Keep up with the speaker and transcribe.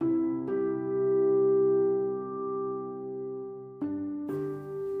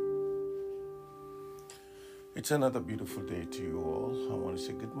It's another beautiful day to you all. I want to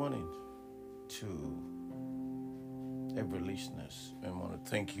say good morning to every listeners. I want to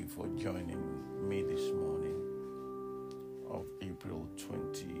thank you for joining me this morning of April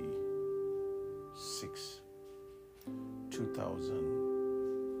 26,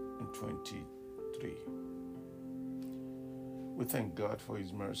 2023. We thank God for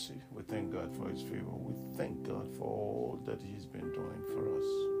His mercy. We thank God for His favor. We thank God for all that He's been doing for us.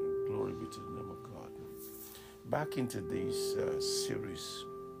 Glory be to the name of God. Back into this series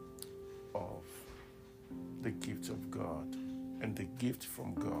of the gift of God and the gift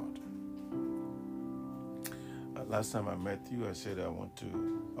from God. Last time I met you, I said I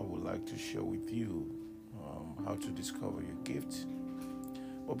would like to share with you how to discover your gift.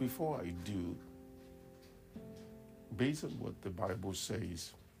 But before I do, based on what the Bible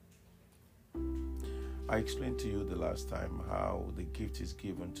says, I explained to you the last time how the gift is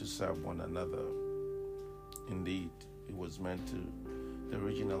given to serve one another. Indeed, it was meant to, the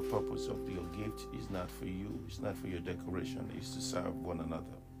original purpose of your gift is not for you, it's not for your decoration, it's to serve one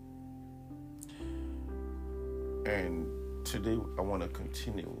another. And today I want to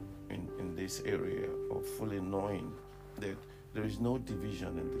continue in this area of fully knowing that there is no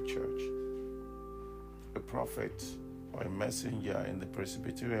division in the church. A prophet or a messenger in the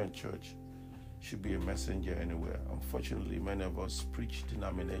Presbyterian church should be a messenger anywhere. Unfortunately, many of us preach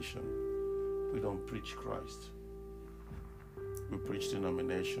denomination. We don't preach Christ. We preach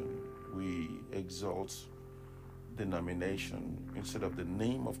denomination. We exalt denomination instead of the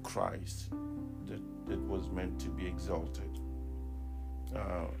name of Christ that was meant to be exalted.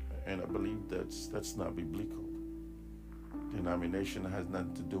 And I believe that's not biblical. Denomination has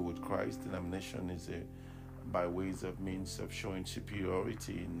nothing to do with Christ. Denomination is by ways of means of showing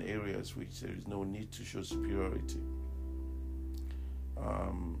superiority in areas which there is no need to show superiority.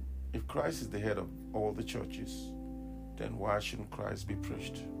 If Christ is the head of all the churches, then why shouldn't Christ be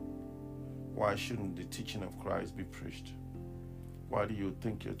preached? Why shouldn't the teaching of Christ be preached? Why do you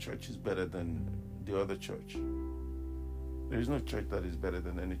think your church is better than the other church? There is no church that is better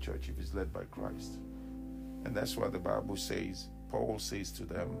than any church if it's led by Christ. And that's why the Bible says, Paul says to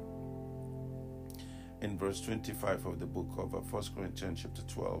them in verse 25 of the book of 1 Corinthians chapter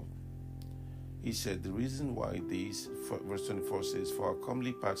 12, he said, the reason why these, verse 24 says, for our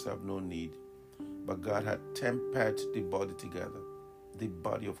comely parts have no need, but God had tempered the body together. The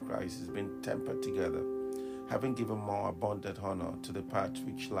body of Christ has been tempered together, having given more abundant honor to the part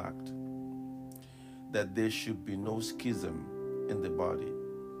which lacked, that there should be no schism in the body,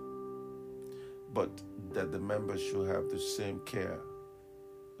 but that the members should have the same care.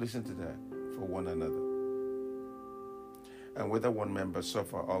 Listen to that, for one another. And whether one member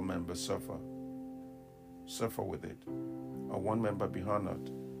suffer, all members suffer with it. Or one member be honored,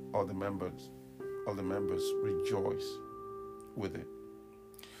 all the members rejoice with it.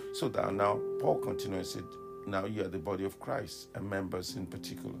 So that now Paul continues it. Now you are the body of Christ, and members in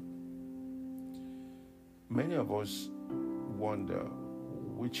particular. Many of us wonder,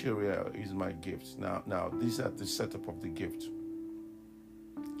 which area is my gift? Now these are the setup of the gift.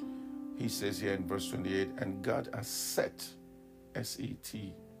 He says here in verse 28, and God has set,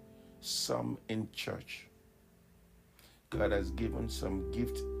 S-E-T, some in church. God has given some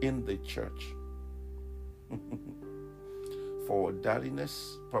gift in the church for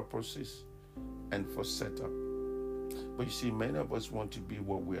orderliness purposes and for setup. But you see, many of us want to be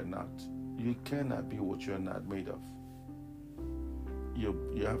what we are not. You cannot be what you are not made of. You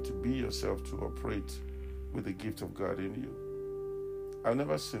have to be yourself to operate with the gift of God in you. I've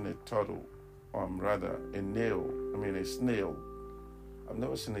never seen a turtle, a snail. I've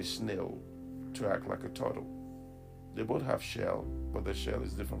never seen a snail to act like a turtle. They both have shell, but the shell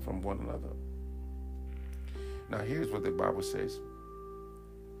is different from one another. Now here's what the Bible says.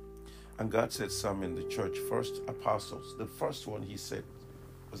 And God said some in the church, first apostles. The first one he said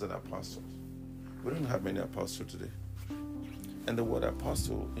was an apostle. We don't have many apostles today. And the word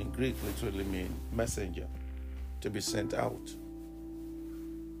apostle in Greek literally means messenger, to be sent out.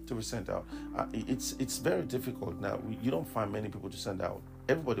 To be sent out. It's very difficult now. You don't find many people to send out.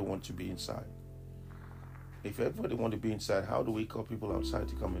 Everybody wants to be inside. If everybody wants to be inside, how do we call people outside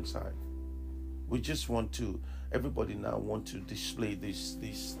to come inside? We just want to. Everybody now want to display this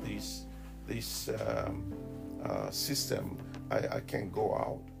system. I can't go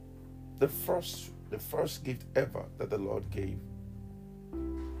out. The first gift ever that the Lord gave,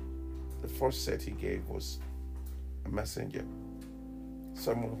 the first set He gave was a messenger,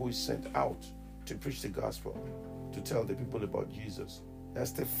 someone who is sent out to preach the gospel, to tell the people about Jesus.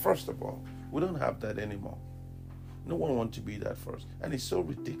 That's the first of all. We don't have that anymore. No one wants to be that first. And it's so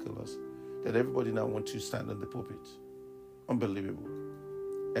ridiculous that everybody now wants to stand on the pulpit. Unbelievable.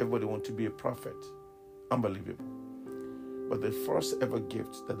 Everybody wants to be a prophet. Unbelievable. But the first ever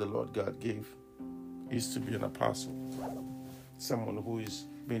gift that the Lord God gave is to be an apostle. Someone who is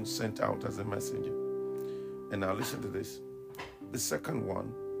being sent out as a messenger. And now listen to this. The second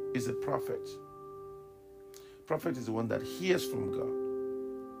one is a prophet. Prophet is the one that hears from God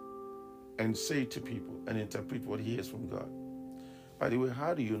and say to people and interpret what he hears from God. By the way,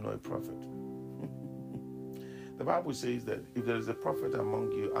 how do you know a prophet? The Bible says that if there is a prophet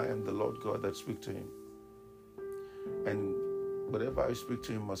among you, I am the Lord God that speak to him. And whatever I speak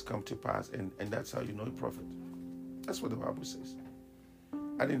to him must come to pass. And that's how you know a prophet. That's what the Bible says.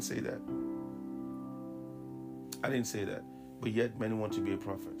 I didn't say that. But yet many want to be a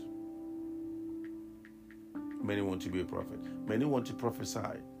prophet. Many want to be a prophet. Many want to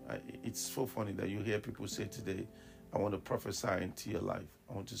prophesy. It's so funny that you hear people say today, I want to prophesy into your life.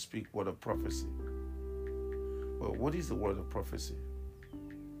 I want to speak word of prophecy. Well, what is the word of prophecy?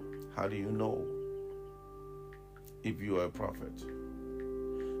 How do you know if you are a prophet?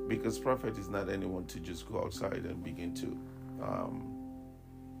 Because prophet is not anyone to just go outside and begin to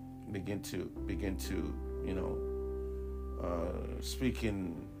speak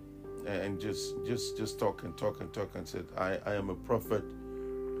in and just talk and said, I am a prophet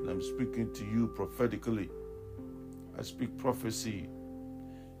and I'm speaking to you prophetically. I speak prophecy.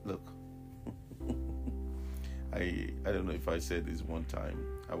 Look, I don't know if I said this one time.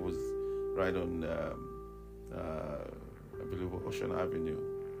 I was right on I believe Ocean Avenue.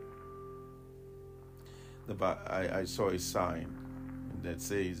 I saw a sign that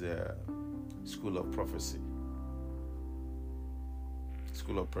says School of Prophecy.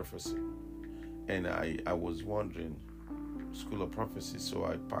 School of Prophecy. And I was wondering, School of Prophecy, so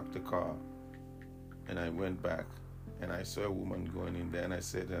I parked the car and I went back and I saw a woman going in there and I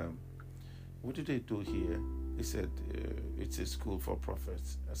said, what do they do here? He said, it's a school for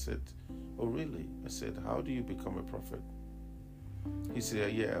prophets. I said, oh really? I said, how do you become a prophet? He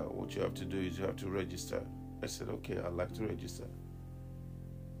said, yeah, what you have to do is you have to register. I said, okay, I'd like to register.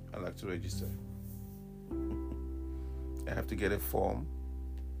 I have to get a form.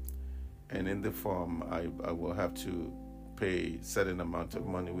 And in the form, I will have to pay a certain amount of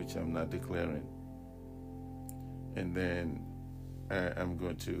money, which I'm not declaring. And then I'm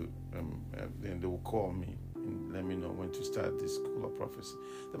going to, then they will call me and let me know when to start this School of Prophecy.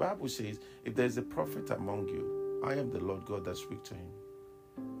 The Bible says, if there is a prophet among you, I am the Lord God that speak to him.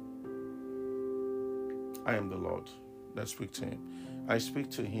 I am the Lord that speak to him. I speak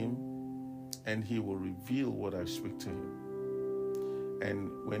to him and he will reveal what I speak to him.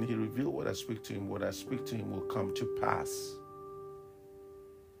 And when he reveals what I speak to him will come to pass.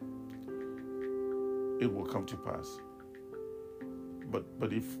 It will come to pass.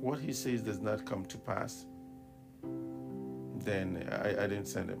 But if what he says does not come to pass, then I didn't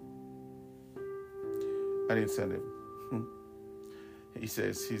send him. He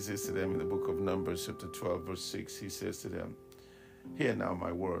says to them in the book of Numbers, chapter 12, verse 6, he says to them, hear now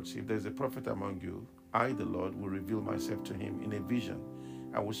my words. If there's a prophet among you, I, the Lord, will reveal myself to him in a vision.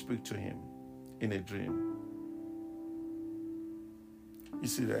 I will speak to him in a dream. You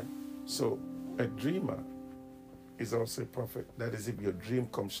see that? So a dreamer is also a prophet. That is, if your dream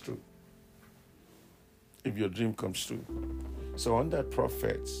comes true. If your dream comes true. So under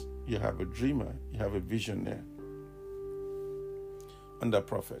prophets, you have a dreamer, you have a visionary. Under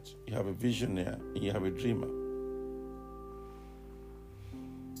prophets, you have a visionary and you have a dreamer.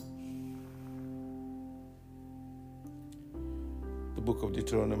 The book of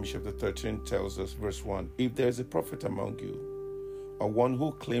Deuteronomy chapter 13 tells us, verse 1, if there is a prophet among you, or one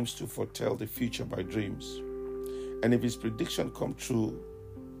who claims to foretell the future by dreams, and if his prediction come true,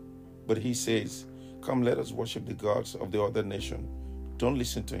 but he says, come, let us worship the gods of the other nation, don't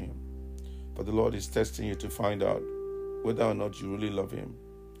listen to him. For the Lord is testing you to find out whether or not you really love him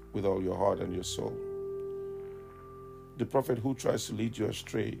with all your heart and your soul. The prophet who tries to lead you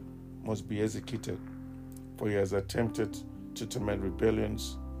astray must be executed, for he has attempted to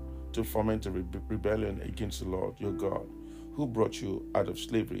foment a rebellion against the Lord your God, who brought you out of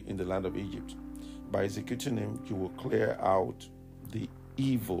slavery in the land of Egypt. By executing him, you will clear out the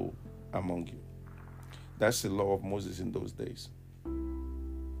evil among you. That's the law of Moses in those days.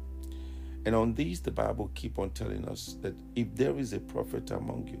 And on these, the Bible keep on telling us that if there is a prophet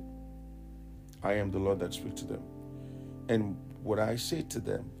among you, I am the Lord that speaks to them. And what I say to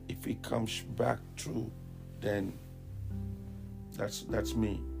them, if it comes back true, then that's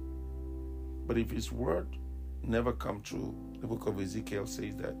me. But if his word never come true, the book of Ezekiel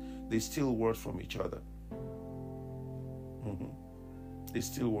says that they steal words from each other. They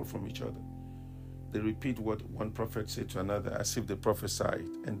steal words from each other. they repeat what one prophet said to another as if they prophesied,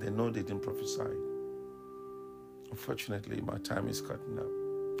 and they know they didn't prophesy. Unfortunately, my time is cutting up.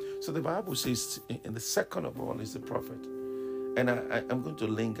 So the Bible says, in the second of all is the prophet. And I'm going to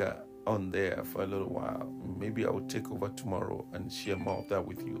linger on there for a little while. Maybe I will take over tomorrow and share more of that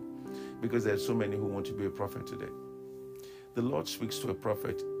with you, because there's so many who want to be a prophet today. The Lord speaks to a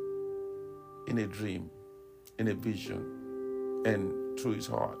prophet in a dream, in a vision, and through his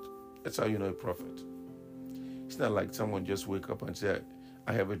heart. That's how you know a prophet. It's not like someone just wake up and say,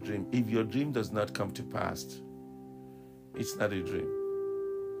 I have a dream. If your dream does not come to pass, it's not a dream.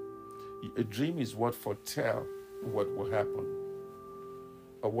 A dream is what foretell what will happen,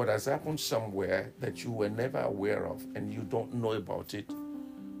 or what has happened somewhere that you were never aware of and you don't know about it.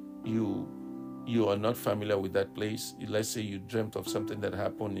 You are not familiar with that place. Let's say you dreamt of something that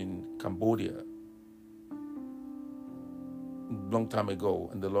happened in Cambodia a long time ago,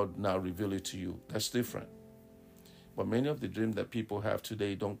 and the Lord now revealed it to you. That's different. But many of the dreams that people have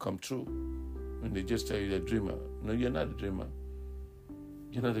today don't come true. And they just tell you they're a dreamer. No, you're not a dreamer.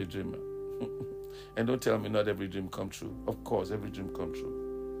 You're not a dreamer. And don't tell me not every dream comes true. Of course, every dream comes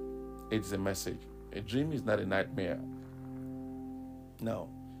true. It's a message. A dream is not a nightmare. No.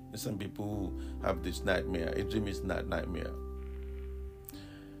 There's some people who have this nightmare. A dream is not nightmare.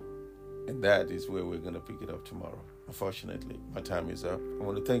 And that is where we're going to pick it up tomorrow. Unfortunately, my time is up. I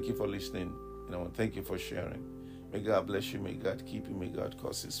want to thank you for listening, and I want to thank you for sharing. May God bless you. May God keep you. May God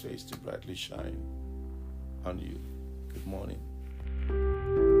cause his face to brightly shine on you. Good morning.